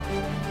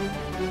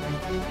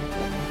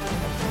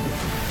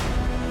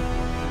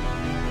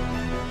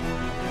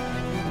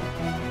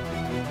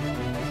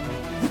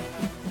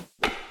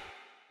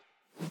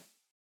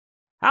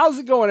How's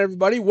it going,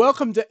 everybody?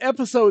 Welcome to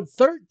episode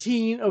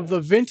 13 of the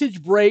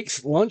Vintage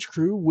Breaks Lunch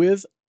Crew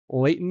with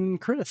Leighton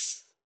and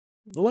Chris.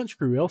 The Lunch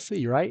Crew,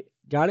 LC, right?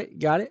 Got it?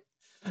 Got it?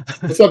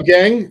 What's up,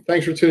 gang?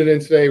 Thanks for tuning in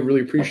today.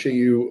 Really appreciate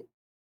you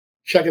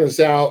checking us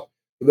out.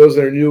 For those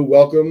that are new,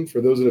 welcome.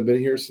 For those that have been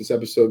here since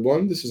episode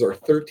one, this is our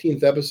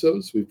 13th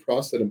episode, so we've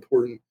crossed that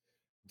important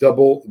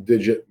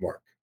double-digit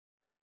mark.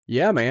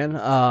 Yeah, man.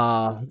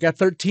 Got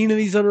 13 of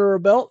these under our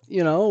belt.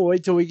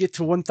 Wait till we get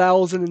to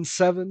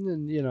 1007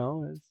 and,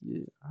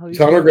 how these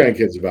Telling our go.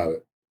 grandkids about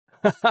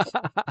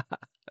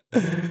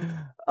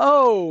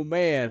Oh,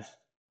 man.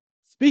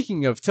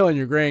 Speaking of telling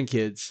your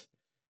grandkids,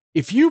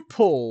 if you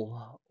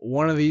pull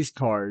one of these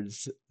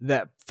cards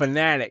that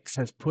Fanatics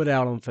has put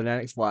out on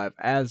Fanatics Live,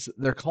 as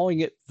they're calling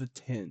it the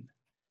 10,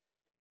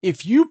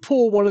 if you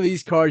pull one of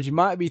these cards, you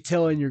might be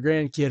telling your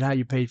grandkid how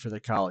you paid for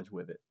their college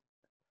with it.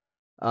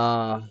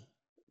 Uh,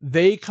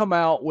 they come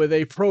out with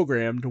a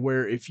program to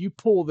where if you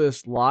pull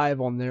this live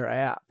on their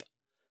app,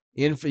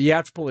 you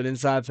have to pull it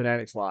inside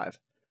Fanatics Live.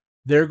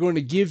 They're going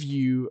to give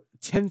you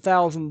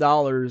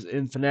 $10,000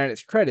 in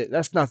Fanatics credit.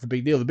 That's not the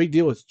big deal. The big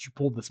deal is that you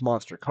pulled this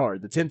monster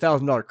card. The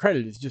 $10,000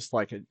 credit is just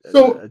like a, it.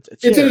 So a, a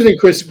it's cherry. interesting,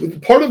 Chris.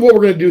 Part of what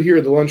we're going to do here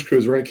at the Lunch Crew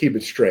is we're going to keep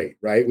it straight,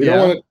 right? We don't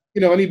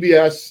Yeah, want any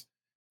BS.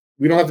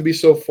 We don't have to be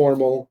so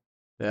formal.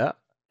 yeah.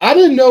 I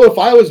didn't know if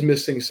I was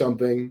missing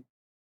something,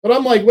 but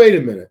I'm like, wait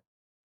a minute.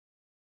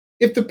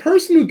 If the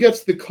person who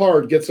gets the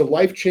card gets a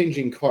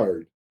life-changing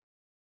card,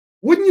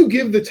 wouldn't you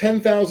give the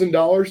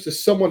 $10,000 to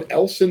someone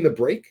else in the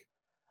break?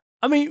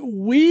 I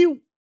mean,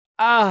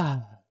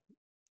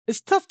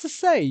 it's tough to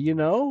say,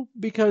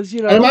 because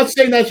And I'm not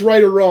saying that's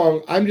right or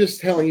wrong. I'm just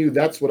telling you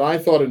that's what I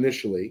thought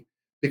initially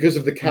because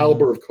of the mhm.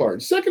 caliber of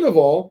cards. Second of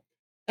all,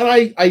 and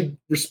I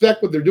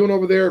respect what they're doing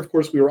over there. Of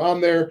course, we were on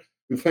there.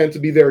 We plan to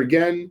be there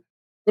again.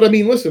 But I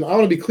mean, listen, I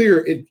want to be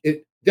clear.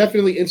 It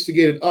definitely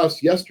instigated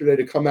us yesterday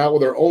to come out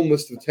with our own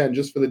list of 10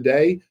 just for the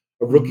day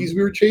of rookies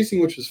we were chasing,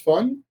 which was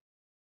fun.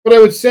 But I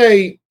would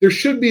say there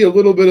should be a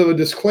little bit of a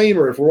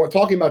disclaimer if we're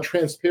talking about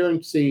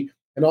transparency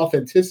and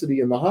authenticity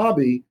in the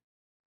hobby.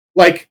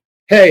 Like,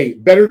 hey,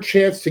 better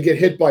chance to get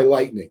hit by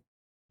lightning,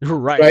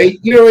 Right. right?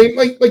 You know what I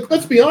mean? Like,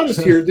 let's be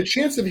honest here. The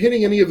chance of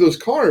hitting any of those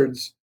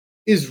cards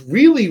is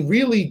really,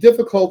 really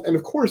difficult, and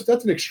of course,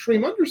 that's an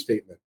extreme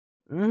understatement.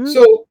 Mhm.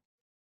 So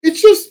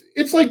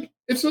it's like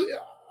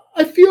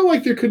I feel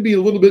like there could be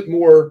a little bit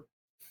more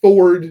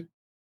forward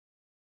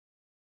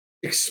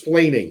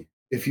explaining,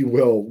 if you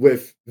will,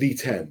 with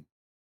V10.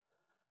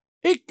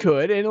 It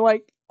could, and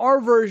like our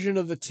version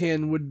of the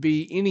 10 would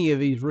be any of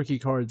these rookie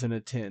cards in a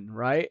 10,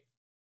 right?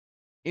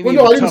 Well, Any of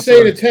no, the I didn't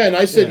say in a tougher, 10.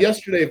 I said yeah,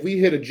 yesterday if we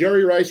hit a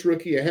Jerry Rice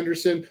rookie, a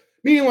Henderson,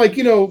 meaning like,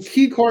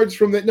 key cards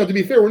from that. No, to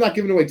be fair, we're not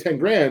giving away 10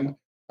 grand.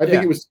 I think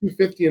yeah, it was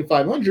 250 and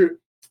 500.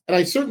 And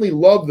I certainly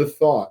love the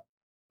thought.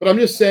 But I'm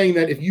just saying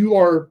that if you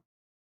are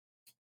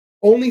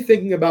only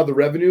thinking about the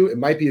revenue, it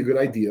might be a good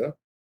idea.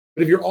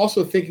 But if you're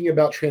also thinking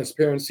about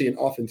transparency and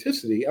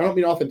authenticity, I don't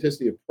mean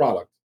authenticity of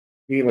product,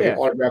 meaning like an yeah,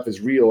 autograph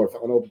is real or if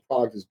an open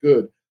product is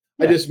good.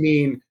 I yeah. just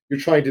mean you're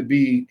trying to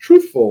be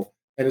truthful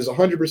and as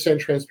 100%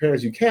 transparent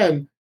as you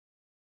can.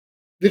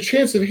 The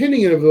chance of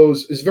hitting any of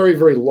those is very,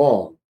 very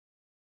long.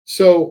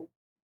 So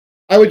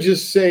I would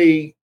just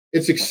say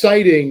it's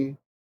exciting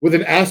with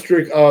an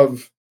asterisk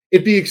of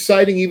it'd be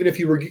exciting even if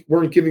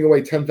weren't giving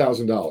away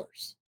 $10,000.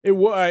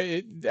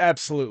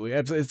 Absolutely, absolutely.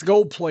 It's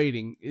gold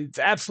plating. It's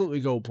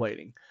absolutely gold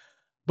plating.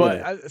 But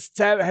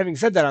Yeah. having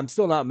said that, I'm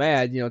still not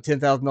mad.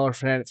 $10,000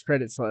 Fanatics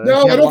credit, so I No, can I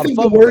have a don't lot of think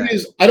the fun with word that.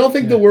 is. I don't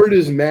think the Yeah, word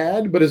is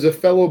mad, but as a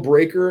fellow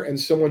breaker and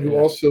someone who yeah,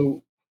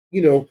 also,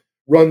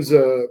 runs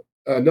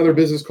another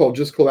business called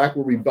Just Collect,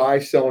 where we buy,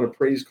 sell, and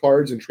appraise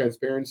cards, and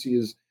transparency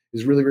is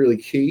really, really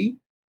key.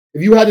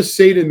 If you had to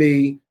say to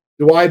me,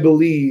 do I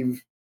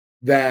believe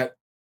that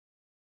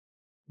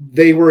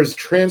they were as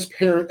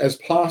transparent as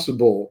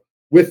possible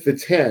with the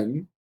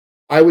 10,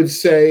 I would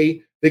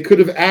say they could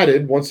have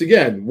added, once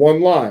again,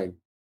 one line.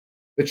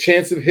 The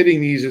chance of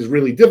hitting these is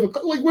really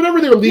difficult, like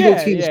whatever their legal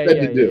yeah, team yeah, said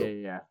yeah, to yeah,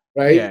 do, yeah,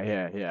 right? yeah,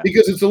 yeah, yeah.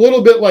 Because it's a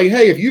little bit like,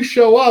 hey, if you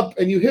show up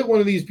and you hit one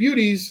of these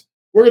beauties,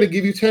 we're going to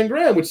give you 10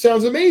 grand, which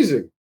sounds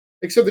amazing.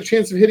 Except the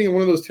chance of hitting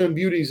one of those 10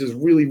 beauties is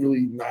really,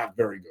 really not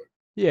very good.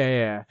 Yeah,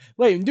 yeah.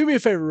 Leighton, do me a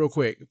favor real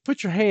quick.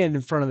 Put your hand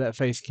in front of that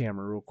face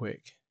camera real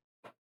quick.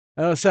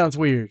 I know it sounds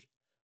weird,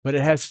 but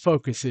it has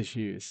focus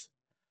issues.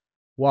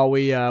 While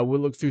we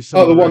look through some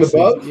Oh, of the the one rest of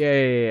these. above? Yeah,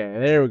 yeah, yeah.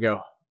 There we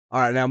go.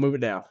 All right, now move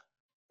it down.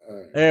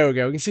 There we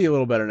go. We can see a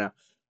little better now.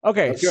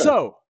 Okay, Okay.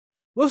 so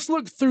let's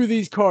look through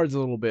these cards a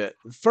little bit.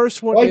 The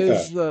first I one like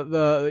is that.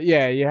 the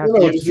yeah. You I have don't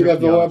to know. you We'll have to just do turn that off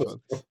the the whole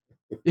episode. autofocus.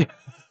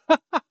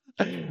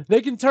 Yeah.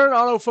 They can turn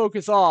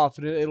autofocus off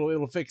and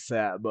it'll fix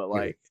that. But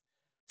Yeah. like,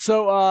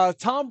 so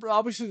Tom,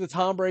 obviously the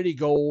Tom Brady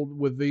gold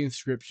with the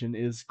inscription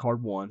is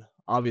card one.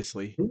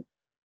 Obviously,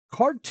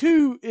 card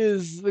two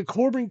is the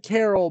Corbin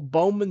Carroll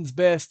Bowman's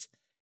Best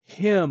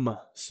him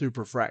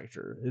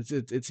superfractor.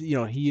 It's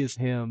he is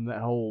him. That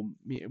whole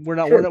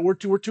Sure. we're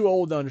too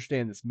old to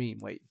understand this meme.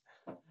 Wait,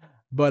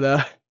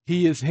 but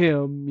he is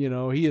him.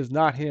 He is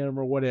not him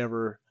or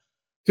whatever.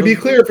 To be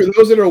clear, for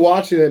those that are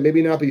watching that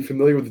maybe not be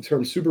familiar with the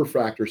term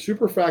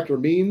superfractor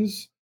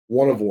means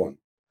one of one.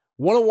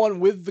 101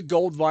 with the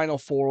gold vinyl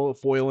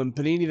foil. In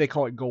Panini, they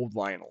call it gold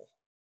vinyl.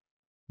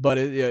 But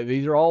yeah,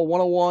 these are all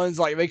 101s.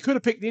 Like they could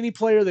have picked any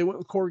player. They went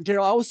with Corbin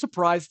Carroll. I was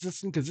surprised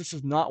this one because this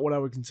is not what I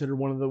would consider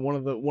one of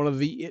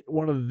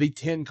the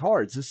 10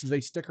 cards. This is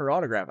a sticker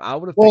autograph. I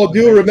would have Well, picked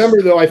the do base.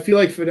 remember though, I feel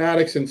like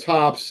Fanatics and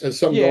Topps has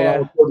something going on Yeah,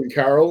 with Corbin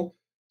Carroll,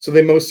 so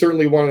they most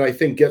certainly wanted, I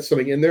think, get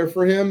something in there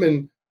for him.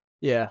 And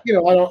yeah,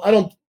 I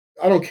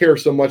don't care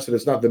so much that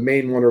it's not the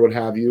main one or what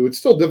have you. It's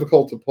still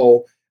difficult to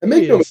pull, and it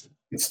make no mistake, is.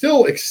 it's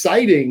still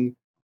exciting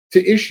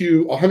to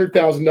issue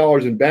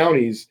 $100,000 in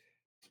bounties.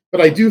 But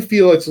I do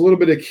feel it's a little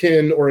bit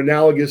akin or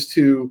analogous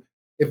to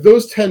if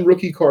those 10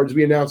 rookie cards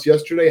we announced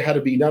yesterday had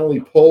to be not only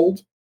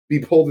be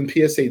pulled in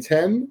PSA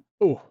 10.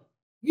 Oh,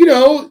 You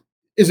know,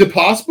 is it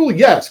possible?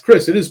 Yes,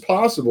 Chris, it is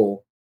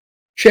possible.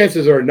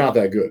 Chances are not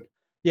that good.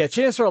 yeah.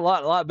 Chances are a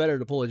lot better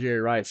to pull a Jerry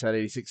Rice at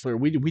 86 clear.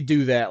 We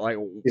do that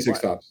Six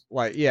tops.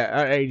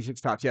 yeah,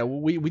 86 tops. Yeah,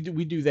 we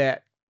do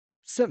that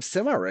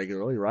semi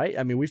regularly, right?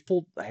 I mean, we've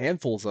pulled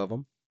handfuls of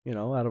them,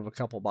 out of a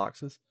couple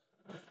boxes.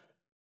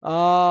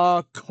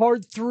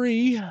 Card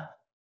 3.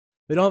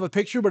 They don't have a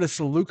picture, but it's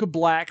the Luca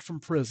Black from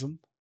Prism.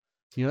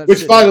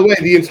 Which, by the way,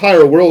 the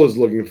entire world is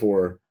looking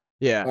for.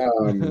 Yeah.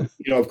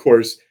 Of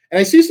course. And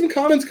I see some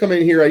comments come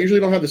in here. I usually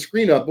don't have the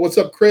screen up. But what's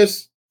up,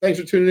 Chris? Thanks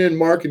for tuning in,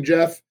 Mark and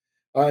Jeff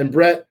and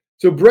Brett.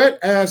 So Brett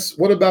asks,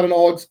 what about an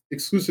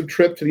all-exclusive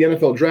trip to the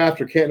NFL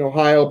draft or Canton,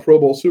 Ohio, Pro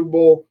Bowl, Super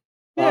Bowl?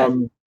 Yeah.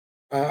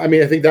 I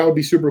think that would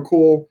be super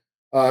cool.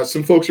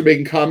 Some folks are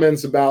making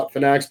comments about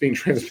Fanatics being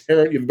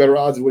transparent. You have better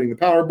odds of winning the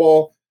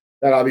Powerball.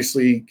 That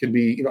obviously can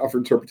be up for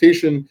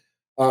interpretation.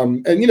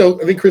 I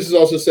think Chris is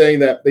also saying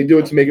that they do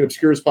it to make it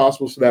obscure as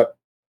possible so that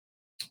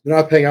they're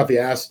not paying out the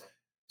ass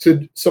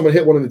to someone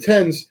hit one of the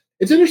 10s.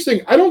 It's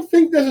interesting. I don't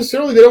think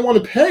necessarily they don't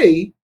want to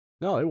pay.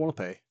 No, they want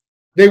to pay.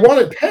 They want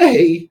to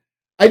pay.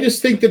 I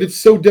just think that it's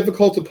so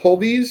difficult to pull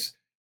these.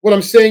 What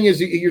I'm saying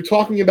is you're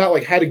talking about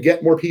like how to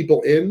get more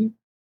people in.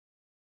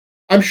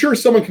 I'm sure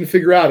someone can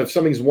figure out if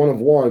something's one of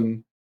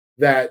one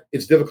that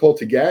it's difficult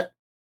to get,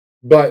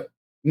 but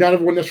not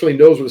everyone necessarily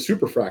knows what a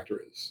superfractor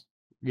is.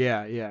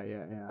 Yeah.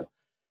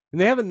 And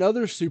they have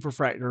another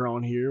superfractor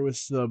on here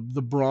with the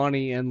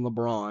Bronny and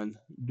LeBron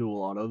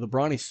dual auto. The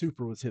Bronny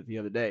Super was hit the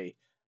other day,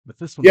 but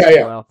this one's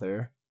still out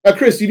there.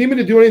 Chris, do you need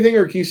me to do anything,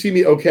 or can you see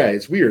me okay?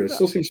 It's weird. It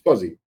still seems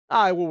fuzzy.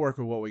 I will work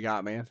with what we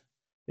got, man.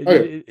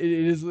 It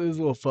is a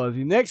little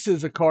fuzzy. Next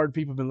is a card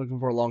people have been looking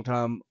for a long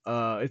time.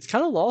 It's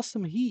kind of lost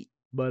some heat,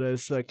 but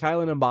it's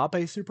Kylian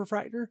Mbappe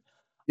Superfractor.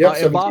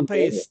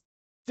 Mbappe is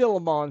still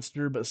a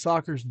monster, but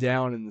soccer's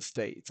down in the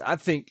States. I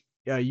think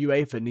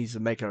UEFA needs to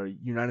make a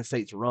United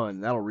States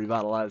run. That'll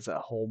revitalize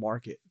that whole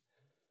market.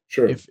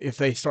 Sure. If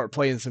they start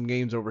playing some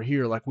games over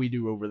here like we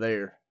do over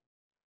there.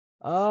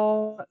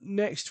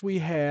 Next we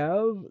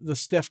have the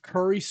Steph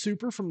Curry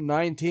Super from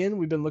 910.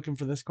 We've been looking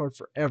for this card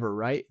forever,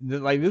 right?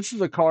 Like this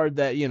is a card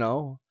that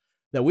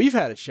that we've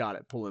had a shot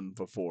at pulling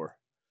before.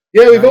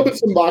 Yeah, we've opened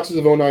some boxes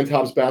of 09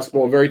 Topps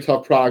basketball. A very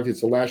tough product.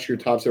 It's the last year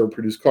Topps ever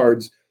produced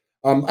cards.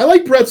 I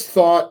like Brett's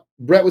thought.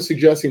 Brett was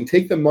suggesting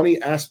take the money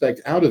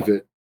aspect out of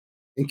it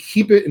and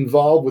keep it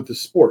involved with the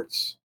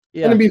sports.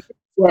 Yeah. And to be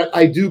fair,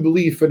 I do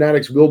believe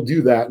Fanatics will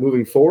do that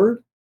moving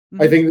forward.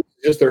 Mm-hmm. I think this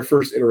is just their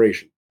first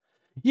iteration.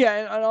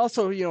 Yeah, and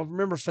also,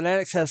 remember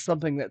Fanatics has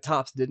something that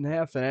Topps didn't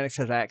have. Fanatics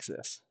has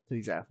access to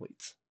these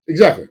athletes.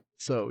 Exactly.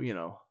 So,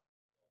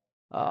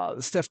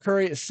 the Steph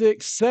Curry at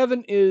 6.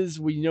 7 is,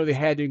 they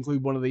had to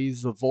include one of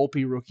these, the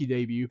Volpe rookie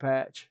debut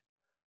patch.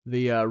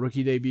 The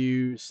rookie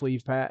debut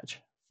sleeve patch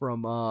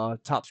from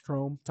Topps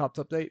Chrome, Topps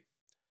Update.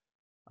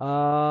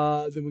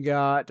 Then we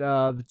got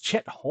the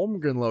Chet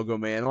Holmgren logo,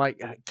 man. Like,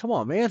 come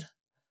on, man.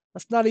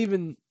 That's not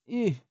even...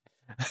 They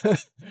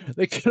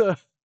could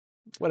have...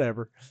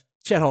 Whatever.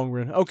 Chet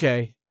Holmgren.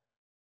 Okay.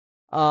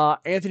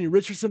 Anthony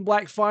Richardson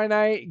Black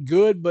Finite,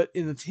 good, but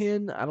in the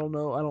 10, I don't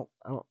know.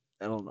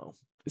 I don't know.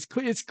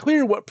 It's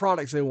clear what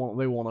products they want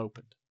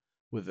opened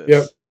with this.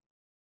 Yep.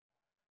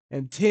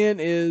 And 10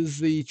 is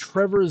the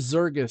Trevor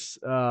Zergus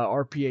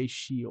RPA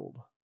Shield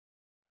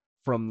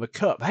from the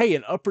Cup. Hey,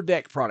 an Upper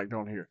Deck product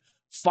on here.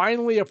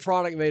 Finally, a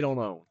product they don't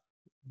own.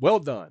 Well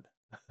done.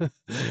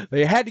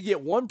 They had to get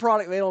one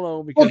product they don't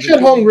own because Chet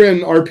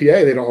Holmgren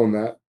RPA, they don't own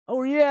that.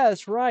 Oh yeah,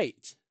 that's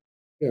right.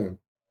 Yeah.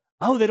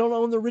 Oh, they don't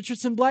own the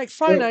Richardson Black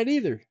Finite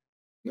either.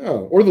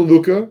 No, or the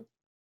Luca.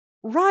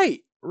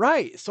 Right.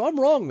 So I'm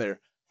wrong there.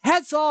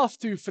 Hats off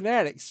to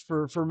Fanatics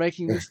for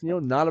making this,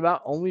 not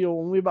about only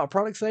about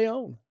products they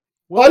own.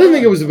 Well, I didn't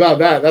think it was about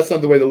that. That's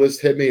not the way the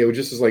list hit me. It was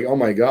just like, oh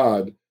my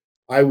God,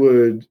 I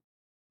would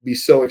be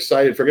so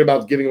excited. Forget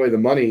about giving away the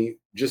money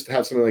just to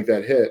have something like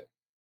that hit.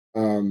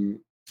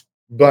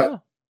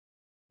 But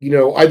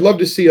I'd love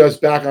to see us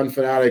back on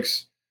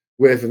Fanatics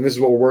with, and this is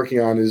what we're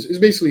working on, is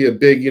basically a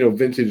big,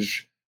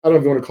 vintage. I don't know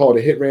if you want to call it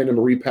a hit random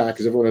or repack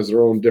because everyone has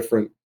their own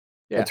different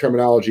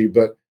terminology.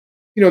 But,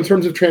 in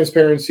terms of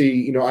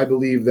transparency, I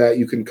believe that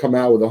you can come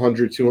out with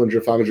 100,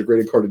 200, 500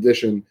 graded card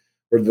edition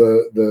where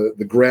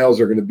the grails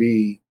are going to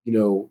be,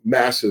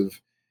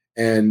 massive,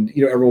 and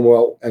everyone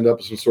will end up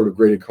with some sort of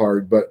graded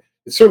card. But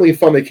it's certainly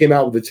fun. They came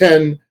out with the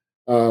 10.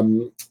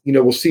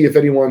 We'll see if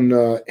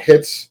anyone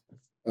hits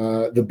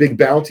the big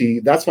bounty.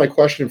 That's my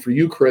question for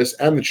you, Chris,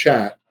 and the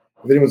chat.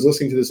 If anyone's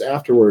listening to this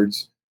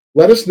afterwards,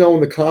 let us know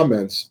in the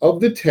comments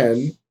of the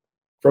 10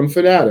 from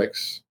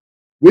Fanatics,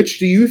 which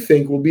do you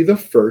think will be the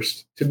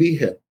first to be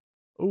hit?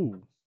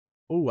 Ooh,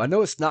 I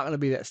know it's not going to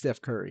be that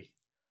Steph Curry.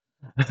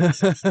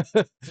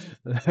 I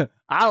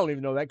don't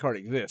even know that card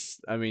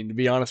exists. I mean, to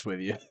be honest with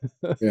you,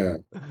 Yeah.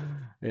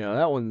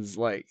 that one's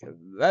like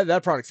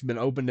that product's been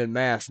opened in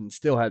mass and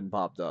still hadn't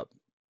popped up.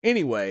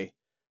 Anyway,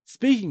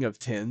 speaking of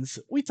tins,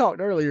 we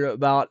talked earlier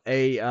about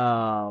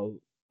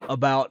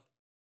about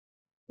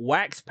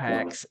wax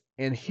packs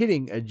and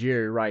hitting a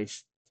Jerry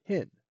Rice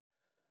tin.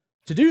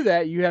 To do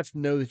that, you have to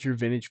know that your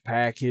vintage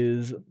pack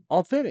is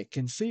authentic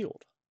and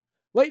sealed.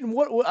 Leighton,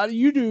 what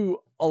you do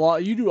a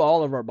lot? You do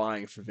all of our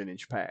buying for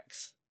vintage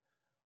packs.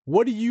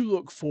 What do you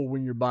look for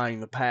when you're buying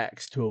the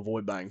packs to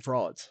avoid buying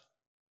frauds?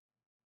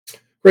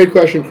 Great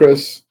question,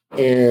 Chris.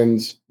 And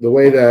the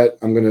way that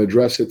I'm going to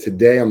address it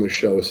today on the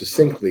show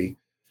succinctly,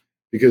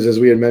 because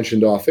as we had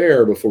mentioned off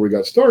air before we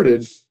got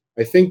started,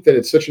 I think that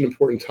it's such an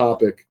important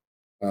topic.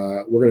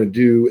 We're going to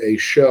do a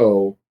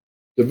show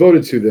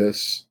devoted to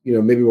this.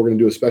 Maybe we're going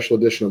to do a special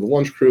edition of the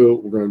Lunch Crew.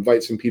 We're going to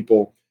invite some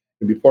people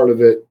and be part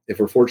of it. If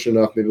we're fortunate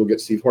enough, maybe we'll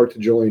get Steve Hart to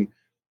join.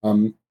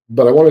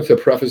 But I wanted to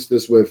preface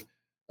this with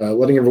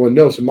letting everyone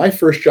know. So my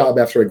first job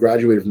after I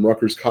graduated from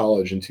Rutgers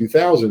College in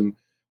 2000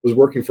 was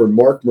working for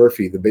Mark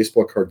Murphy, the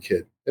baseball card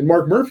kid. And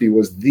Mark Murphy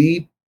was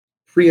the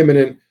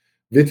preeminent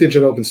vintage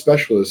and open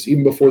specialist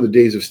even before the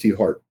days of Steve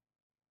Hart.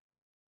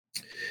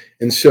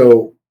 And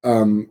so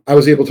I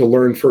was able to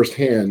learn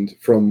firsthand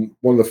from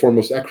one of the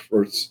foremost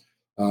experts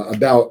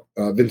about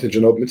vintage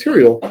and open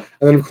material. And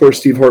then, of course,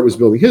 Steve Hart was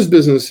building his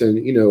business,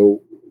 and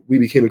we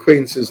became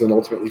acquaintances and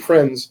ultimately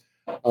friends.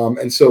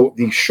 And so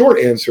the short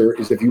answer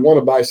is, if you want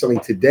to buy something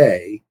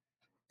today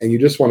and you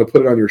just want to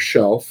put it on your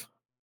shelf,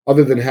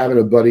 other than having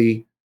a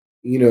buddy,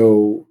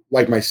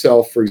 like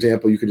myself, for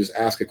example, you could just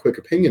ask a quick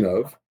opinion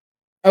of,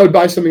 I would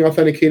buy something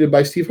authenticated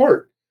by Steve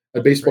Hart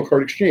at Baseball Great.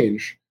 Card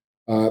Exchange,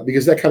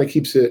 because that kind of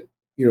keeps it,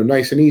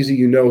 nice and easy.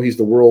 He's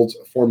the world's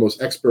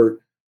foremost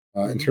expert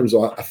in terms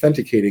of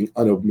authenticating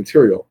unopened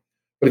material.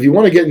 But if you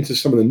want to get into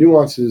some of the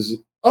nuances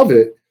of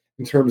it,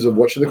 in terms of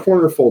what should the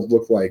corner folds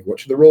look like, what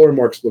should the roller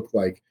marks look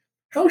like,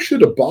 how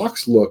should a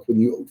box look when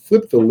you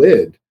flip the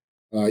lid,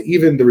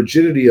 even the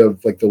rigidity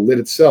of like the lid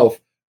itself,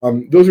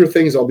 those are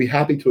things I'll be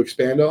happy to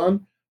expand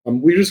on.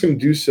 We're just going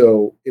to do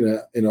so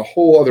in a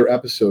whole other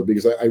episode,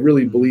 because I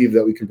really believe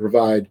that we can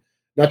provide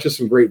not just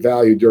some great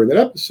value during that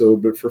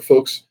episode, but for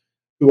folks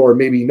who are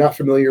maybe not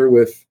familiar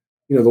with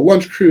the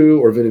Lunch Crew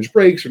or Vintage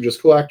Breaks or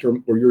Just Collect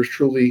or yours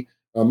truly.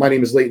 My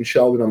name is Leighton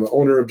Sheldon. I'm the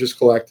owner of Just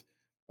Collect,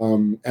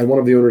 and one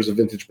of the owners of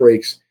Vintage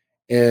Breaks.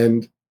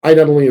 And I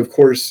not only, of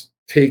course,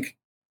 take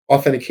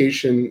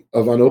authentication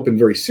of unopened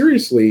very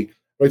seriously,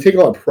 but I take a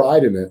lot of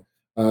pride in it,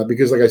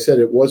 because, like I said,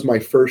 it was my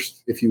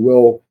first, if you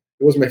will,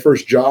 it was my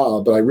first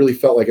job, but I really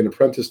felt like an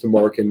apprentice to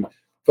Mark and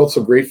felt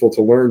so grateful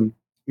to learn,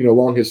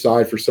 along his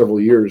side for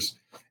several years.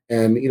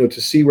 And,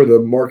 to see where the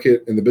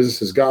market and the business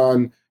has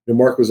gone.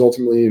 Mark was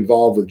ultimately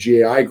involved with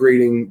GAI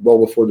grading well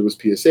before there was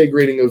PSA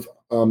grading of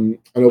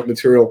unopened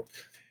material.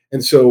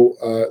 And so,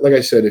 like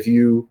I said, if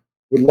you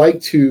would like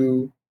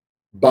to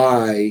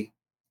buy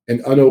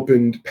an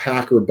unopened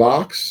pack or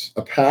box,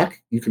 a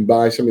pack, you can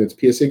buy something that's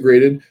PSA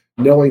graded,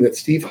 knowing that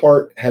Steve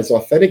Hart has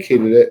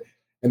authenticated it,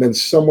 and then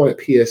someone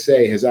at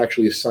PSA has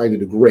actually assigned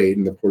it a grade,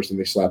 and of course, then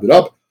they slabbed it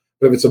up.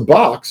 But if it's a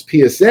box,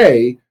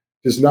 PSA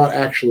does not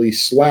actually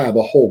slab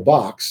a whole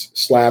box,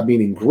 slab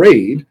meaning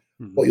grade.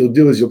 What you'll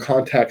do is you'll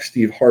contact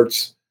Steve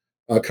Hart's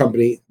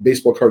company,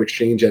 Baseball Card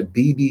Exchange, at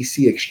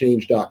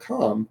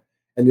bbcexchange.com,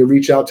 and you'll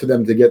reach out to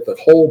them to get the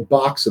whole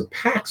box of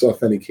packs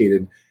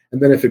authenticated.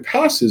 And then if it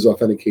passes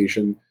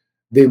authentication,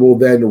 they will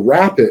then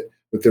wrap it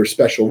with their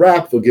special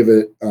wrap. They'll give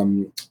it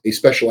a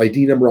special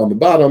ID number on the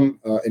bottom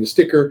and a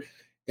sticker.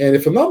 And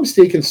if I'm not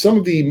mistaken, some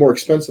of the more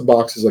expensive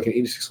boxes, like an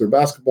 86 square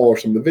basketball or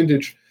some of the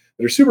vintage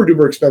that are super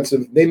duper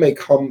expensive, they may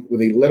come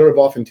with a letter of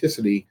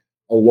authenticity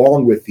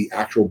along with the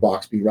actual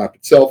box being wrapped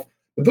itself.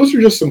 But those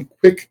are just some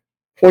quick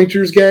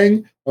pointers,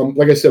 gang.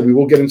 Like I said, we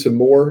will get into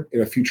more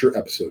in a future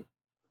episode.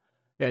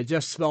 Yeah,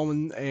 Jeff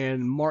Spellman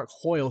and Mark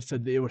Hoyle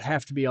said that it would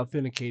have to be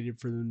authenticated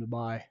for them to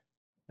buy.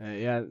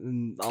 Yeah,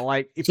 and I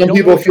like, if you Some don't know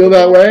people what you're feel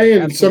looking that at, way,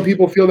 and some absolutely.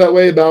 people feel that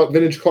way about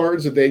vintage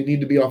cards, that they need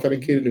to be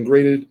authenticated and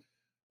graded,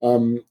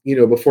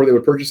 before they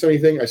would purchase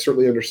anything. I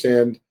certainly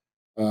understand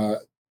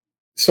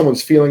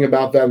someone's feeling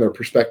about that and their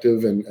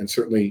perspective, and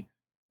certainly,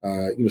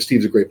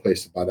 Steve's a great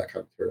place to buy that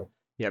kind of material.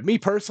 Yeah, me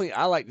personally,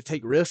 I like to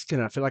take risks,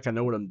 and I feel like I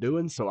know what I'm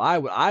doing, so I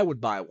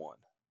would buy one.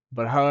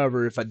 But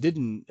however, if I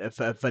didn't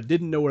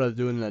know what I was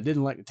doing and I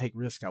didn't like to take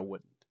risk, I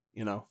wouldn't.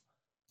 You know.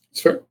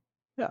 It's fair.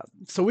 Yeah.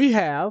 So we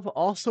have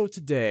also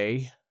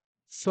today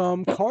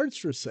some cards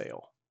for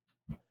sale,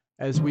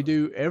 as we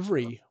do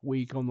every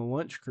week on the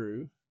Lunch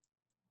Crew.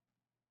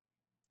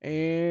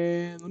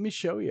 And let me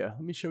show you.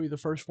 Let me show you the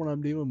first one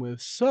I'm dealing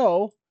with.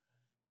 So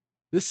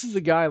this is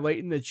a guy,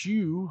 Leighton, that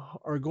you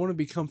are going to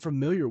become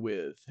familiar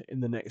with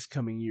in the next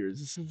coming years.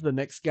 This is the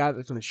next guy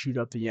that's going to shoot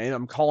up the Yankee.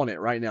 I'm calling it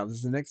right now. This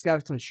is the next guy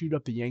that's going to shoot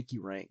up the Yankee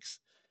ranks.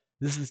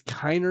 This is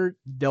Kiner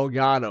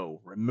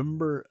Delgado.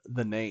 Remember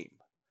the name.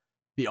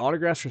 The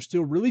autographs are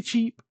still really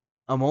cheap.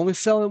 I'm only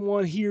selling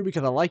one here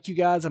because I like you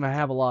guys and I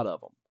have a lot of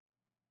them.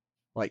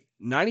 Like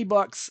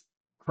 $90,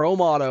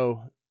 Chrome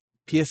Auto,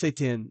 PSA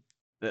 10.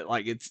 That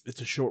like it's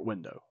a short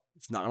window.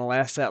 It's not gonna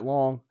last that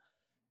long.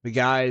 The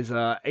guy's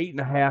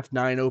 8.5,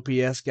 9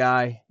 OPS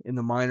guy in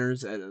the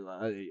minors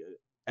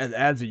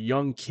as a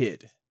young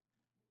kid.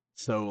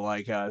 So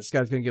like this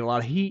guy's gonna get a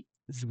lot of heat.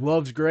 His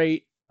glove's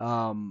great.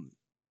 I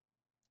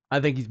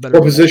think he's better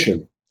What than Volpe.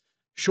 position?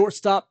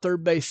 Shortstop,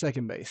 third base,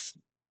 second base.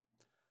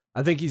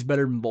 I think he's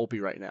better than Volpe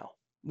right now.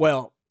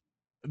 Well,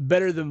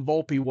 better than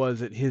Volpe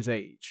was at his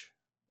age,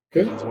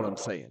 Okay. is what I'm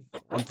saying.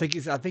 I think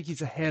he's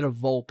ahead of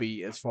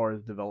Volpe as far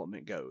as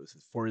development goes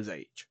for his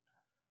age.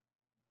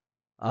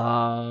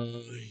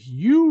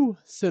 You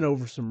sent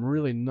over some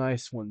really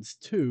nice ones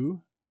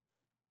too.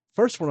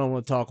 First one I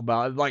want to talk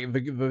about, like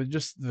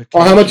the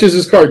Oh, how much is condition.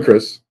 this card,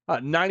 Chris?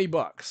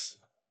 $90.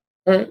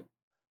 All right.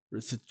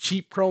 It's a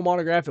cheap chrome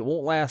autograph. It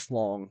won't last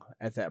long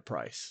at that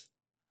price.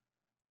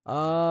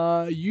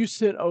 You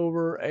sent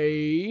over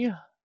a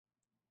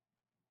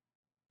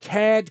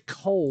Cad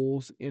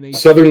Coles in a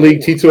Southern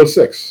League 4.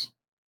 T206.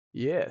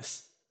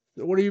 Yes.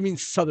 What do you mean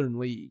Southern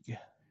League?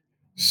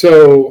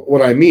 So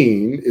what I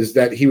mean is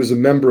that he was a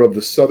member of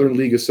the Southern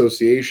League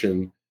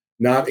Association,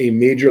 not a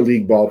major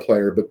league ball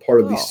player, but part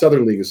of the Oh,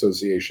 Southern League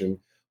Association,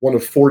 one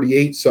of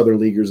 48 Southern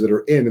Leaguers that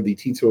are in the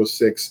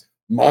T206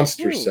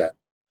 monster hmm. set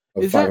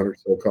of Is that 500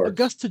 so cards.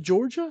 Augusta,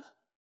 Georgia?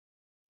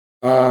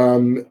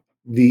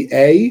 The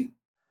A,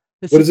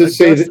 It what says does it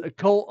say?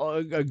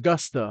 That,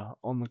 Augusta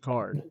on the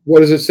card. what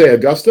does it say?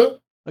 Augusta?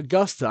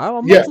 Augusta. I'm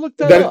about Yeah, to look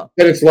that then up.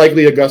 it's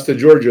likely Augusta,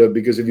 Georgia,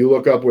 because if you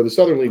look up where the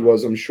Southern League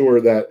was, I'm sure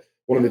that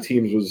one of the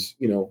Yeah. teams was,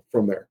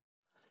 from there.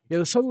 Yeah,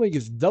 the Southern League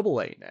is double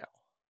A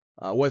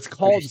now. What's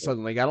called the Interesting.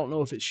 Southern League. I don't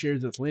know if it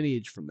shares its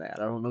lineage from that.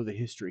 I don't know the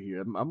history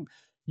here.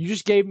 You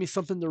just gave me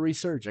something to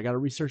research. I got to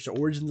research the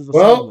origins of the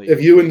Southern Well, League.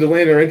 if you and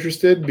Delane are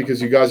interested,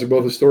 because you guys are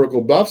both historical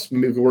buffs,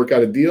 maybe we can work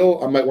out a deal.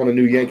 I might want a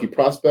new Yankee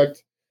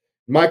prospect.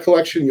 In my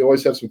collection, you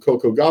always have some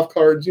Coco golf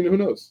cards. Who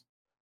knows?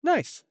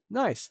 Nice,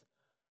 nice.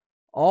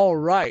 All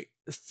right.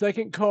 The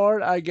second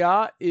card I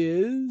got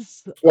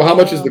is Well, how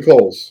much is the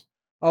Coles?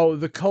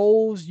 the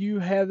Coles. You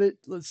have it.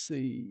 Let's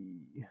see.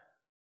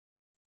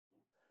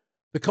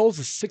 The Coles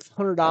is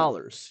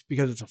 $600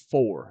 because it's a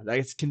 4. Like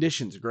its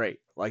condition's great.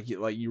 Like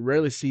you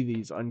rarely see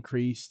these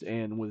uncreased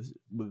and with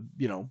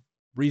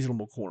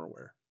reasonable corner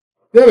wear.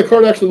 Yeah, the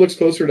card actually looks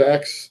closer to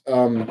X.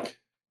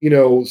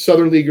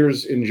 Southern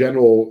Leaguers in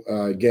general,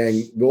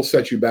 gang, will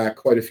set you back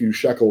quite a few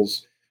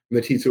shekels in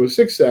the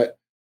T206 set.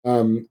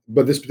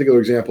 But this particular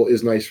example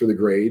is nice for the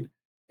grade.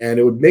 And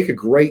it would make a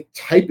great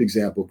type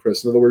example,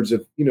 Chris. In other words,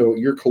 if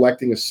you're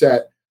collecting a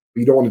set, but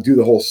you don't want to do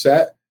the whole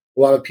set, a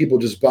lot of people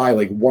just buy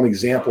like one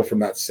example from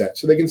that set.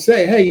 So they can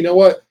say, hey, you know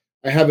what?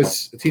 I have a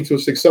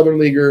T206 Southern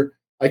Leaguer.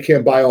 I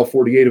can't buy all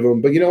 48 of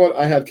them, but you know what?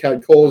 I have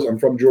Cad Coles. I'm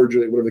from Georgia,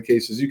 whatever the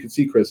case is. You can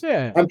see, Chris,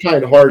 Yeah. I'm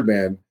trying hard,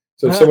 man.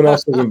 So if someone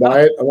else doesn't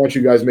buy it, I want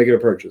you guys making a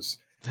purchase.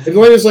 And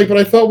Elena's like, but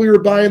I thought we were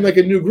buying like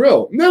a new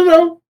grill.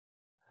 No.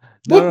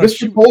 Look, No,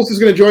 Mr. Coles is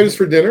going to join us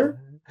for dinner.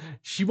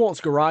 she wants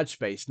garage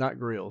space, not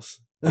grills.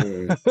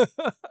 Mm.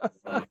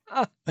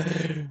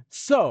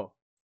 So,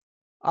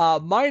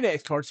 my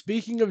next card,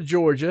 speaking of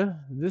Georgia,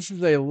 this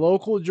is a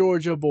local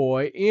Georgia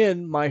boy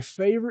in my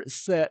favorite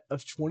set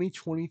of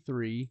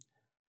 2023.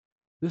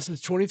 This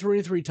is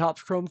 2023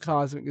 Topps Chrome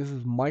Cosmic. This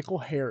is Michael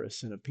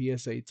Harris in a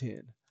PSA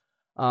 10.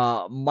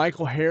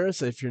 Michael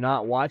Harris, if you're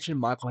not watching,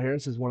 Michael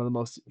Harris is one of the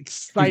most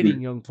exciting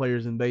young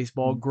players in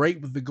baseball.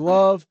 Great with the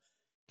glove,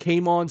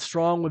 came on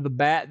strong with the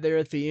bat there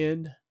at the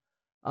end.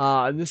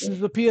 And this is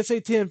the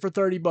PSA 10 for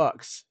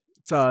 $30.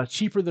 It's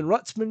cheaper than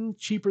Rutzman,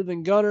 cheaper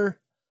than Gunner,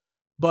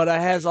 but it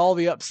has all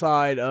the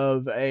upside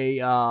of a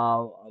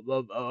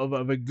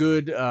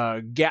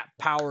good gap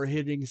power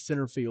hitting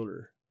center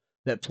fielder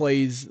that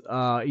plays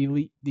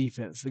elite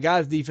defense. The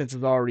guy's defense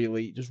is already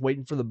elite, just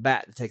waiting for the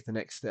bat to take the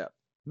next step.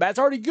 Bat's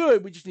already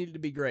good. We just need it to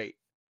be great.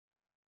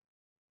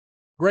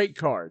 Great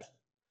card.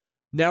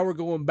 Now we're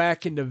going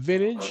back into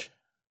vintage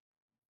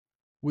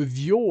with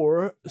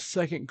your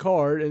second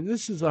card, and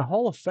this is a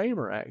Hall of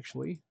Famer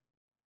actually,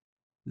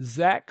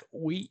 Zach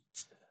Wheat.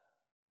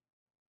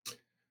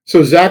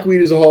 So Zach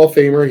Weed is a Hall of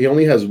Famer. He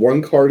only has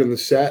one card in the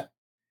set.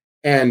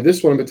 And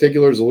this one in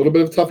particular is a little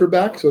bit of tougher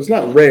back. So it's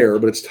not rare,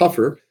 but it's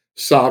tougher.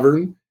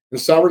 Sovereign. And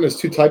Sovereign has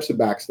two types of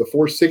backs. The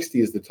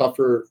 460 is the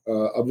tougher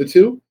of the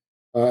two.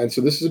 And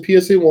so this is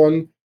a PSA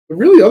 1. But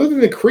really, other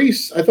than the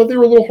crease, I thought they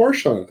were a little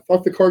harsh on it. I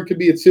thought the card could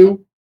be a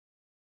 2.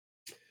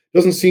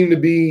 Doesn't seem to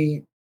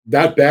be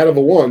that bad of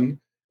a 1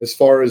 as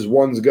far as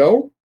ones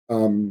go.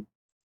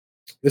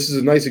 This is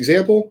a nice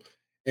example.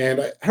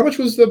 And how much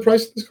was the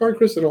price of this card,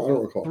 Chris? I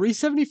don't recall.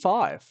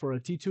 $375 for a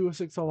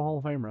T206 Hall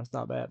of Famer. That's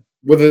not bad.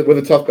 With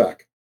a tough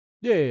back.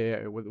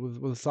 Yeah. With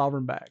a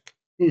sovereign back.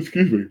 Oh,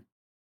 excuse me.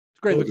 It's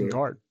a great looking Okay.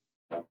 card.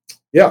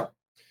 Yeah.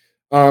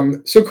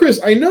 So,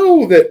 Chris, I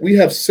know that we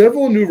have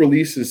several new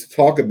releases to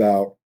talk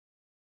about.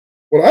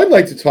 What I'd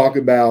like to talk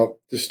about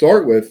to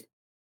start with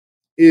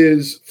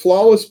is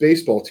Flawless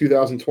Baseball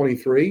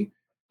 2023,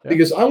 Yeah.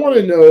 because I want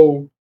to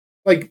know,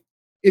 like,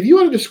 if you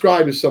want to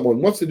describe to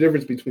someone what's the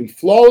difference between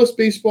Flawless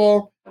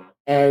Baseball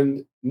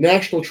and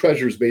National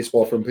Treasures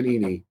Baseball from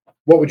Panini,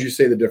 what would you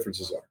say the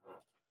differences are?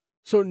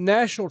 So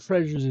National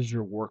Treasures is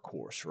your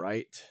workhorse,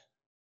 right?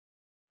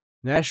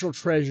 National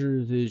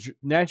Treasures is your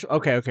natural.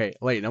 Okay.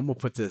 Layton, I'm gonna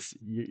put this.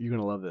 You're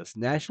gonna love this.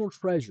 National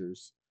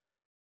Treasures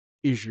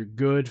is your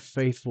good,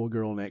 faithful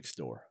girl next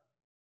door.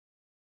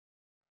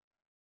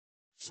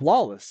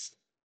 Flawless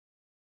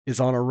is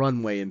on a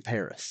runway in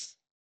Paris.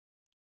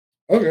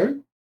 Okay,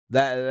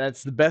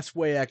 That's the best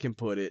way I can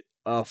put it.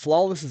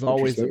 Flawless is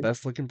always the interesting.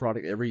 best looking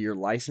product every year,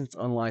 licensed,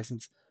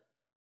 unlicensed.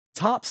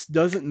 Topps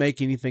doesn't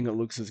make anything that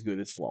looks as good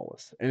as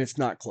Flawless, and it's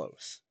not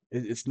close.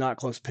 It's not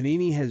close.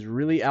 Panini has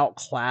really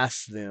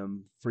outclassed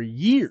them for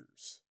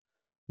years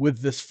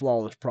with this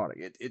Flawless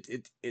product.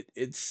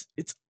 It's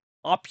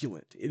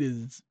opulent. It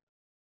is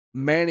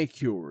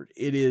manicured.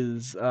 It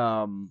is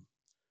uh,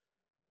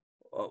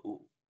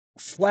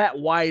 flat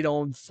white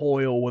on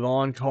foil with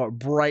on card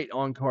bright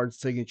on card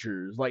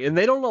signatures. Like, and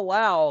they don't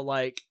allow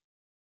like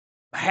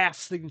half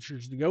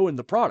signatures to go in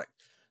the product.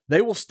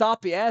 They will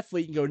stop the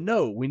athlete and go,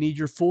 no, we need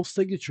your full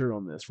signature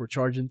on this. We're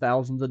charging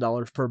thousands of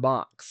dollars per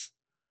box.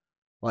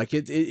 Like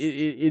it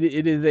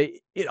is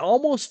it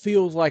almost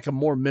feels like a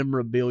more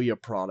memorabilia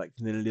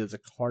product than it is a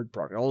card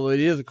product. Although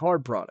it is a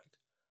card product.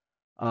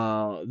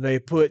 They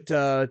put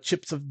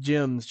chips of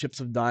gems, chips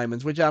of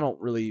diamonds, which I don't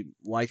really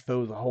like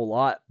those a whole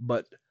lot,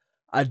 but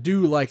I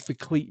do like the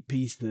cleat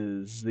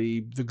pieces,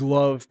 the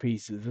glove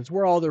pieces. It's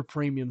where all their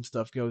premium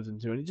stuff goes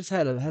into, and it just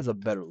has a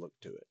better look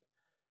to it.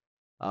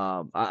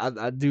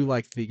 I do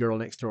like the girl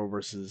next door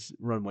versus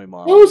runway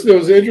model Well, more listen, than it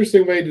I was an like.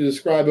 interesting way to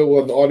describe it.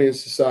 We'll have the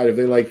audience decide if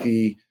they like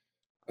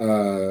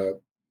uh,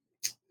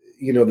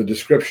 the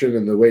description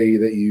and the way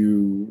that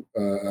you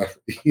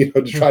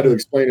to try to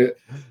explain it.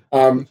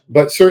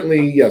 But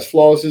certainly, yes,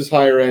 Flawless is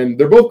higher end.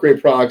 They're both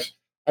great products.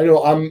 I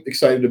know I'm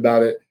excited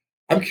about it.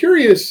 I'm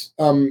curious.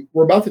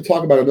 We're about to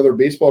talk about another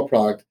baseball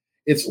product.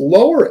 It's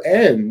lower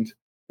end,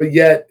 but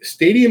yet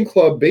Stadium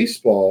Club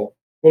Baseball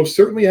most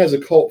certainly has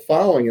a cult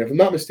following. And if I'm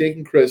not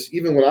mistaken, Chris,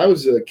 even when I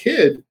was a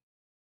kid,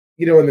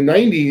 in the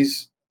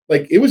 '90s,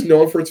 like it was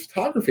known for its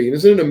photography. And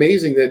isn't it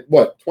amazing that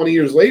 20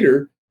 years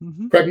later,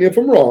 Mm-hmm. correct me if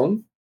I'm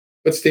wrong,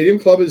 but Stadium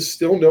Club is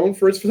still known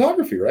for its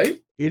photography, right?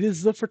 It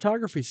is the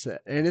photography set,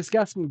 and it's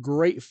got some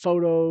great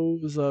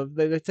photos of.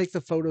 They take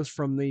the photos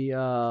from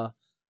the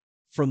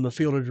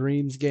Field of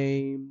Dreams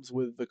games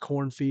with the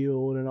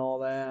cornfield and all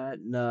that,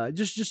 and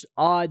just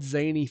odd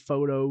zany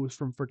photos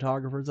from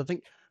photographers. I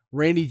think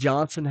Randy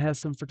Johnson has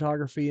some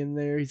photography in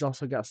there. He's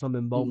also got some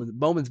in Bowman.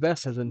 Bowman's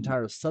Best has an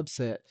entire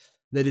subset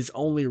that is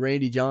only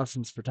Randy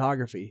Johnson's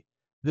photography.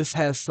 This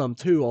has some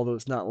too, although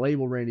it's not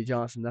labeled Randy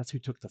Johnson. That's who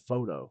took the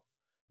photo.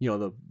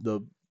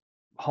 The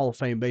Hall of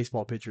Fame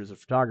baseball pitcher is a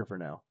photographer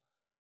now,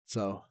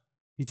 so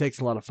he takes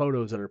a lot of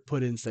photos that are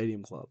put in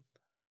Stadium Club.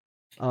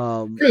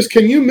 Um, Chris,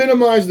 can you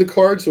minimize the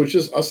card so it's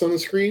just us on the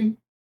screen?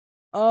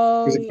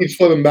 Because it uh, keeps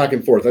flipping back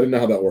and forth. I didn't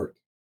know how that worked.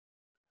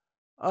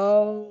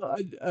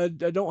 I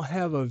don't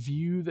have a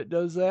view that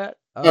does that.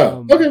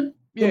 Oh, okay. No problem.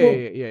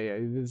 Yeah.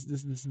 This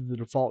is the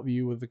default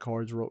view with the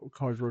cards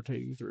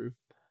rotating through.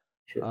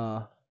 Sure.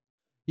 Uh,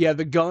 yeah,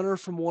 the gunner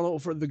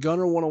for the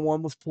gunner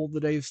 101 was pulled the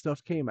day the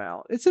stuff came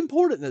out. It's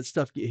important that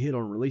stuff get hit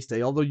on release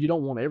day, although you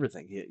don't want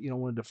everything hit. You don't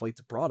want to deflate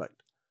the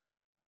product.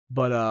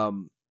 But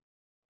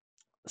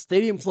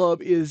Stadium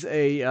Club is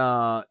it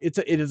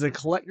is a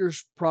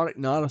collector's product,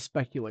 not a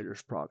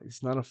speculator's product.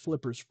 It's not a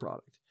flipper's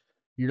product.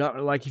 You're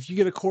not like if you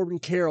get a Corbin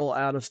Carroll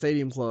out of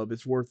Stadium Club,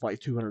 it's worth like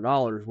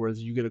 $200,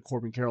 whereas you get a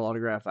Corbin Carroll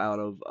autograph out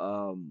of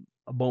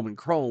a Bowman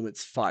Chrome,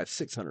 it's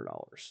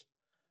 $600.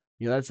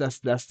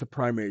 That's the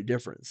primary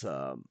difference.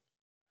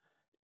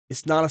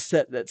 It's not a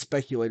set that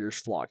speculators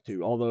flock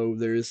to, although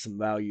there is some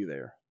value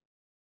there.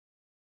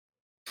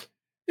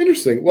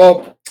 Interesting.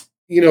 Well,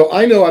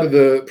 I know out of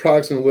the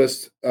products on the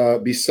list,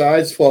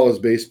 besides Flawless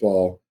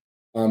Baseball,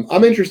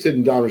 I'm interested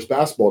in Donruss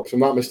Basketball because I'm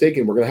not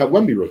mistaken, we're going to have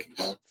Wemby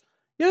rookies.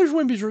 Yeah, there's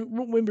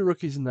Wimby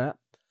rookies in that.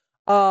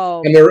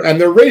 And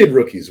they're rated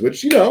rookies,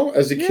 which,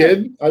 as a Yeah,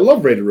 kid, I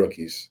love rated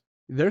rookies.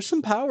 there's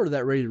some power to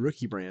that rated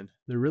rookie brand.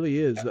 There really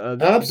is.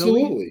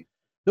 Absolutely.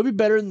 They'll be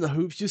better than the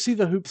hoops. You see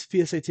the hoops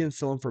PSA 10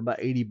 selling for about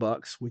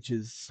 $80, which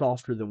is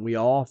softer than we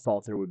all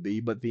thought there would be.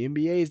 But the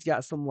NBA's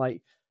got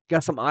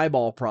some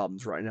eyeball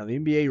problems right now. The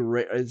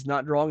NBA is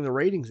not drawing the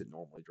ratings it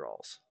normally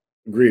draws.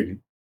 Agreed.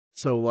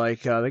 So they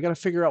got to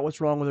figure out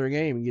what's wrong with their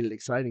game and get it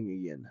exciting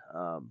again.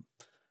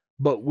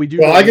 But we do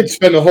Well, know I could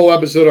spend a whole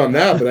episode on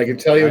that, but I can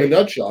tell you in a right.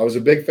 nutshell, I was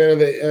a big fan of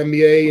the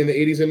NBA in the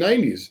 '80s and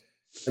 '90s.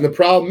 And the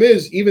problem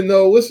is, even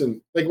though,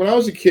 listen, like when I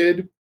was a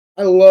kid,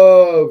 I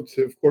love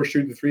to, of course,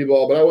 shoot the three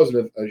ball, but I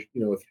wasn't a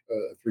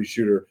three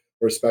shooter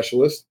or a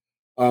specialist.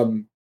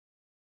 Um,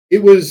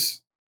 it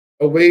was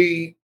a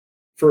way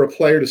for a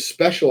player to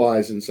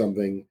specialize in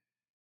something,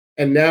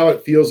 and now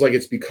it feels like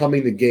it's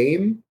becoming the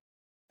game.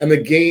 And the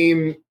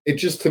game, it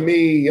just, to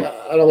me,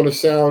 I don't want to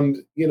sound,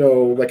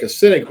 like a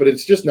cynic, but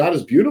it's just not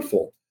as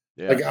beautiful.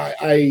 Yeah. Like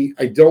I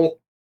don't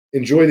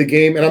enjoy the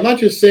game, and I'm not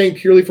just saying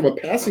purely from a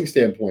passing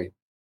standpoint.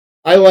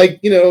 I like,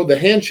 the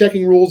hand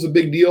checking rule is a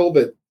big deal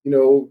that,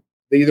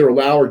 they either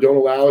allow or don't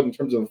allow it in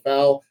terms of a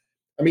foul.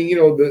 I mean,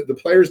 the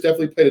players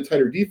definitely played a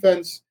tighter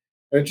defense.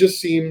 And it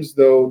just seems,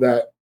 though,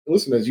 that,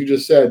 listen, as you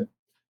just said,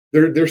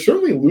 they're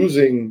certainly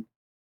losing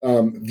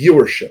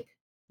viewership.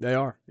 They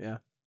are. Yeah.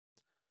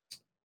 So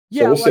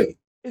Yeah, we'll see. like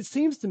it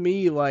seems to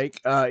me like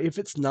if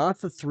it's not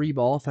the three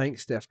ball,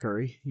 thanks Steph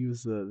Curry, he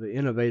was the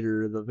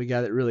innovator, the guy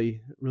that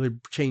really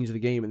changed the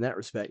game in that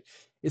respect.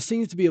 It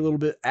seems to be a little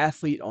bit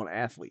athlete on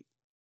athlete.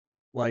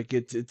 Like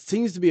it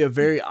seems to be a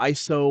very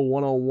ISO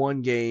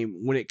 1-on-1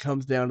 game when it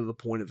comes down to the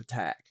point of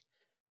attack.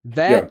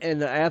 That Yeah.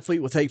 and the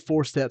athlete will take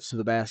 4 steps to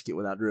the basket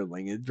without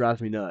dribbling. It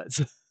drives me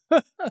nuts.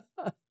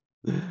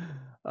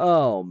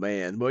 Oh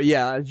man, but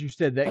yeah, as you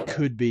said, that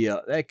could be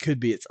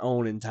its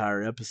own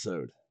entire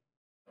episode.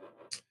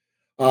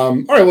 All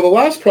right. Well, the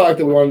last product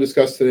that we want to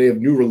discuss today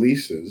of new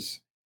releases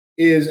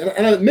is, and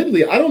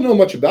admittedly, I don't know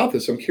much about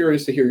this. I'm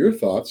curious to hear your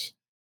thoughts.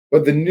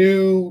 But the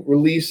new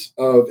release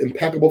of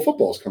Impeccable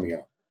Football is coming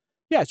out.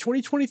 Yeah,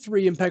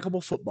 2023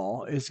 Impeccable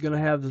Football is going to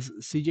have the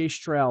CJ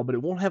Stroud, but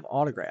it won't have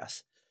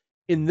autographs.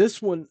 In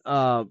this one,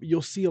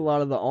 you'll see a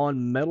lot of the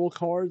on metal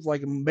cards,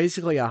 like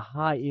basically a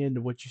high end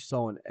of what you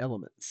saw in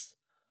Elements.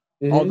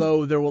 Mm-hmm.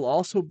 Although there will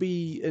also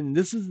be, and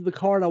this is the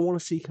card I want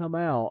to see come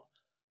out.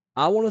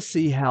 I want to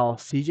see how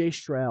CJ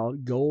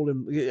Stroud gold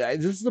and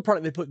this is the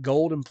part they put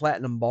gold and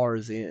platinum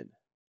bars in.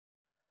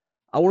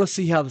 I want to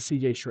see how the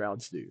CJ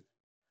Strouds do.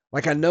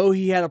 Like I know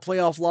he had a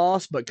playoff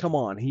loss, but come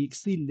on, he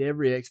exceeded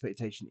every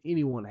expectation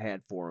anyone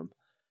had for him,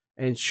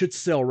 and should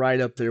sell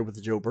right up there with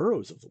the Joe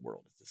Burrows of the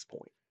world at this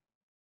point.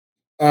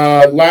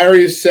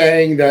 Larry is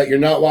saying that you're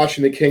not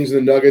watching the Kings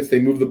and the Nuggets. They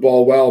move the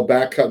ball well.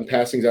 Back cut and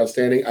passing is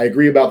outstanding. I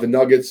agree about the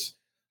Nuggets.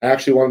 I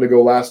actually wanted to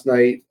go last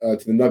night to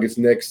the Nuggets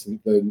Knicks.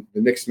 The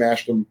Knicks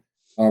smashed them.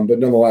 But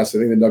nonetheless, I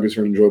think the Nuggets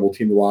are an enjoyable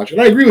team to watch.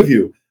 And I agree with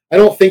you. I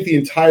don't think the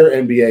entire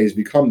NBA has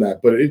become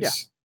that, but Yeah,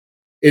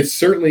 it's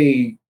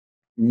certainly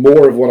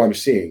more of what I'm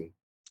seeing.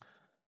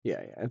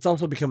 yeah, yeah. It's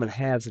also becoming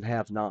haves and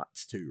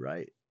have-nots too,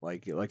 right?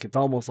 Like it's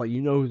almost like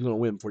you know who's going to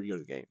win before you go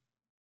to the game.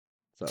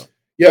 So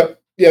Yep.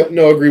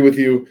 No, agree with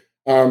you.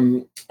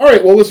 All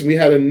right. Well, listen, we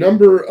had a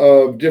number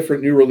of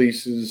different new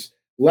releases.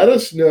 Let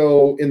us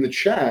know in the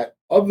chat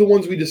of the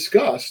ones we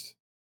discussed,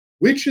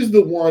 which is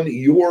the one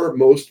you're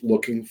most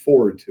looking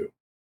forward to.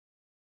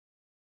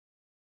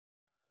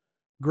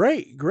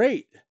 great,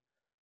 great.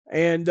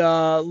 And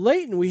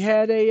Leighton, we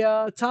had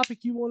a topic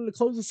you wanted to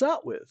close us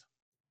out with.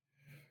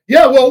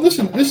 Yeah. Well,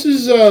 listen, this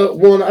is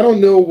one, I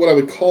don't know what I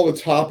would call the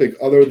topic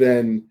other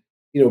than,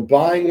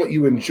 buying what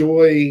you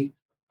enjoy,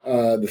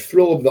 the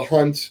thrill of the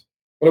hunt.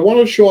 But I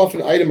wanted to show off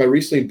an item I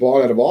recently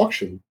bought out of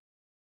auction.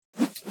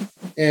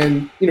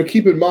 And,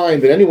 keep in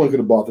mind that anyone could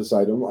have bought this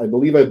item. I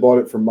believe I bought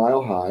it from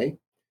Mile High.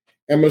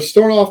 And I'm going to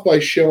start off by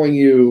showing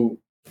you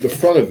the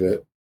front of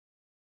it.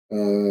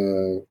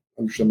 I'm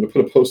going to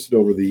put a post-it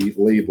over the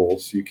label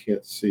so you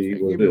can't see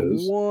Okay, what give it me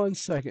is. 1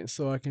 second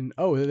so I can.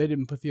 Oh, they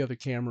didn't put the other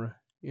camera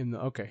in the.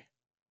 Okay,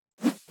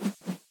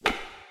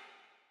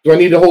 Do I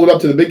need to hold it up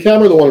to the big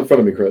camera or the one in front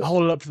of me, Chris?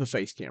 hold it up to the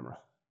face camera.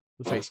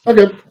 The face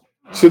camera. Okay.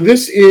 So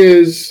this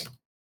is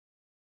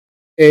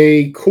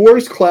a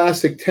Coors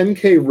Classic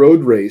 10K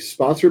road race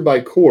sponsored by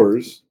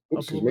Coors. Oops, Up a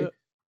excuse little me. bit.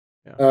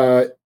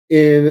 Yeah.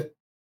 In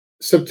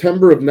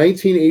September of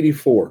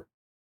 1984.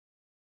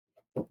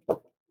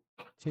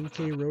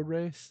 10K road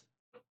race.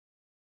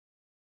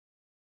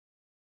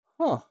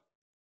 Huh.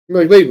 I'm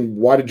like, Leighton,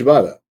 why did you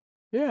buy that?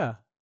 Yeah.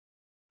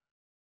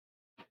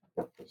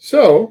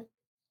 So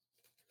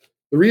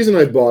the reason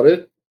I bought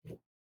it,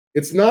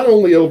 it's not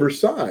only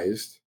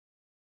oversized,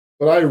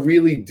 but I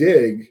really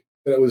dig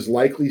that it was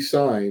likely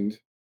signed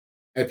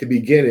at the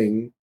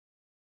beginning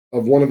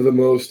of one of the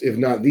most, if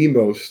not the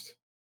most,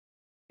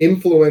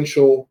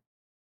 influential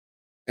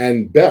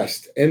and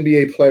best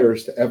NBA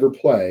players to ever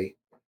play.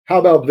 How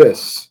about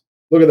this?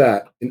 Look at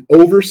that. An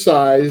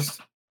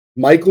oversized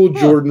Michael Huh.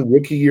 Jordan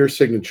rookie year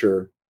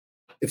signature.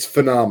 It's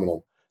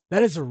phenomenal.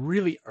 That is a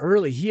really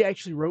early. He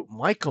actually wrote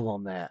Michael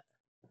on that.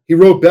 He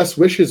wrote best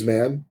wishes,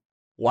 man.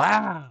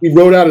 Wow. He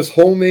wrote out his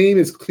whole name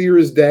as clear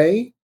as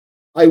day.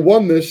 I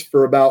won this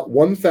for about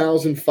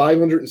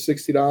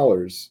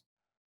 $1,560.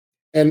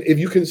 And if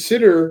you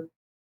consider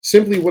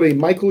simply what a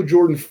Michael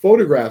Jordan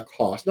photograph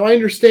cost, now I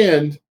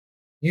understand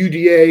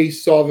UDA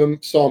saw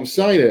him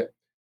sign it,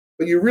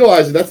 but you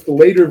realize that that's the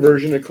later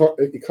version. It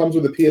comes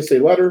with a PSA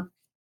letter,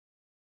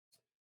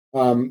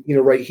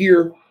 right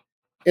here.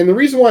 And the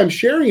reason why I'm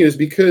sharing it is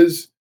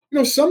because,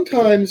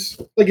 sometimes,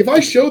 like if I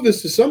show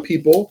this to some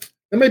people,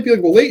 they might be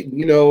like, well,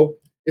 Leighton,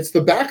 it's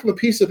the back of a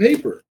piece of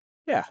paper.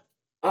 Yeah.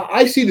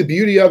 I see the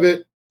beauty of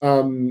it.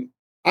 Um,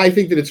 I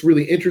think that it's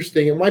really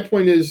interesting. And my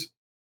point is,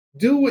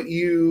 do what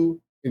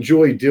you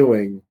enjoy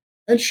doing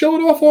and show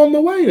it off on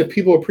the way. And if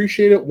people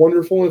appreciate it,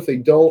 wonderful. And if they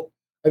don't,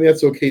 I think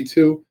that's okay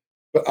too.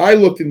 But I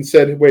looked and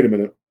said, wait a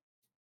minute.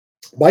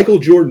 Michael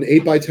Jordan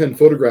 8x10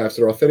 photographs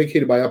that are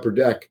authenticated by Upper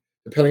Deck,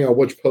 depending on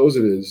which pose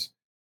it is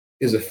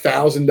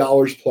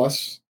 $1,000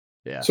 plus.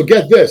 Yeah. So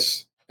get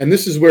this. And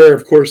this is where,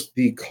 of course,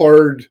 the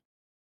card,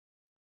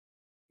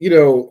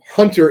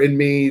 hunter in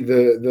me,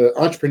 the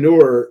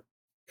entrepreneur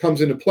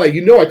comes into play.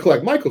 I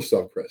collect Michael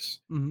stuff, Chris.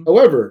 Mm-hmm.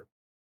 However,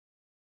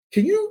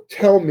 can you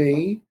tell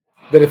me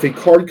that if a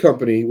card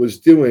company was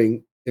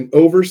doing an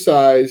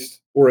oversized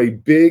or a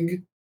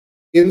big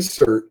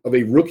insert of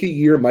a rookie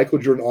year Michael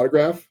Jordan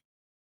autograph,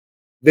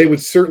 they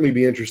would certainly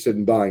be interested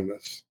in buying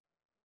this?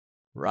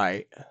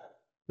 Right.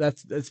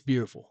 That's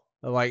beautiful.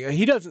 Like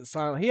he hadn't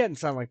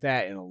signed like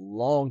that in a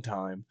long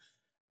time.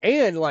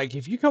 And like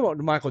if you come up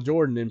to Michael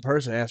Jordan in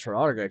person and ask for an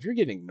autograph, you're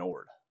getting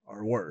ignored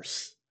or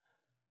worse.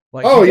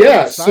 Like he Oh doesn't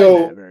yeah. sign that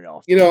So, very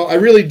often. I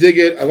really dig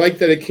it. I like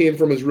that it came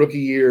from his rookie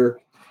year.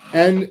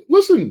 And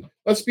listen,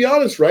 let's be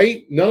honest,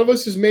 right? None of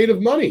us is made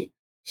of money.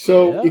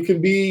 So Yeah. it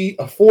can be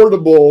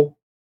affordable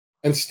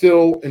and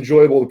still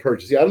enjoyable to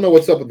purchase. Yeah, I don't know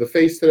what's up with the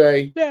face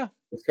today. Yeah.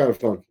 It's kind of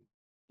funky.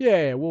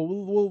 Yeah.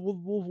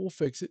 We'll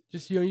fix it.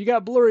 Just you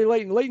got blurry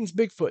Leighton. Leighton's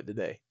Bigfoot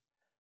today.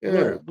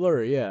 Yeah.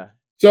 Blurry. Yeah.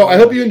 So I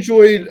hope you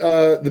enjoyed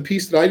the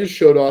piece that I just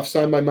showed off,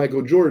 signed by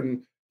Michael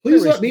Jordan.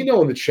 Please let me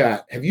know in the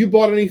chat. Have you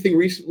bought anything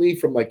recently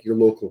from like your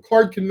local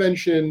card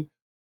convention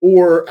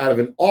or out of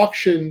an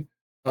auction?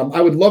 I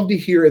would love to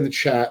hear in the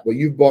chat what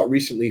you've bought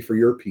recently for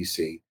your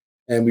PC.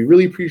 And we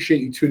really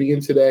appreciate you tuning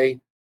in today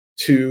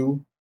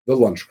to the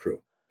Lunch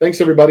Crew. Thanks,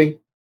 everybody.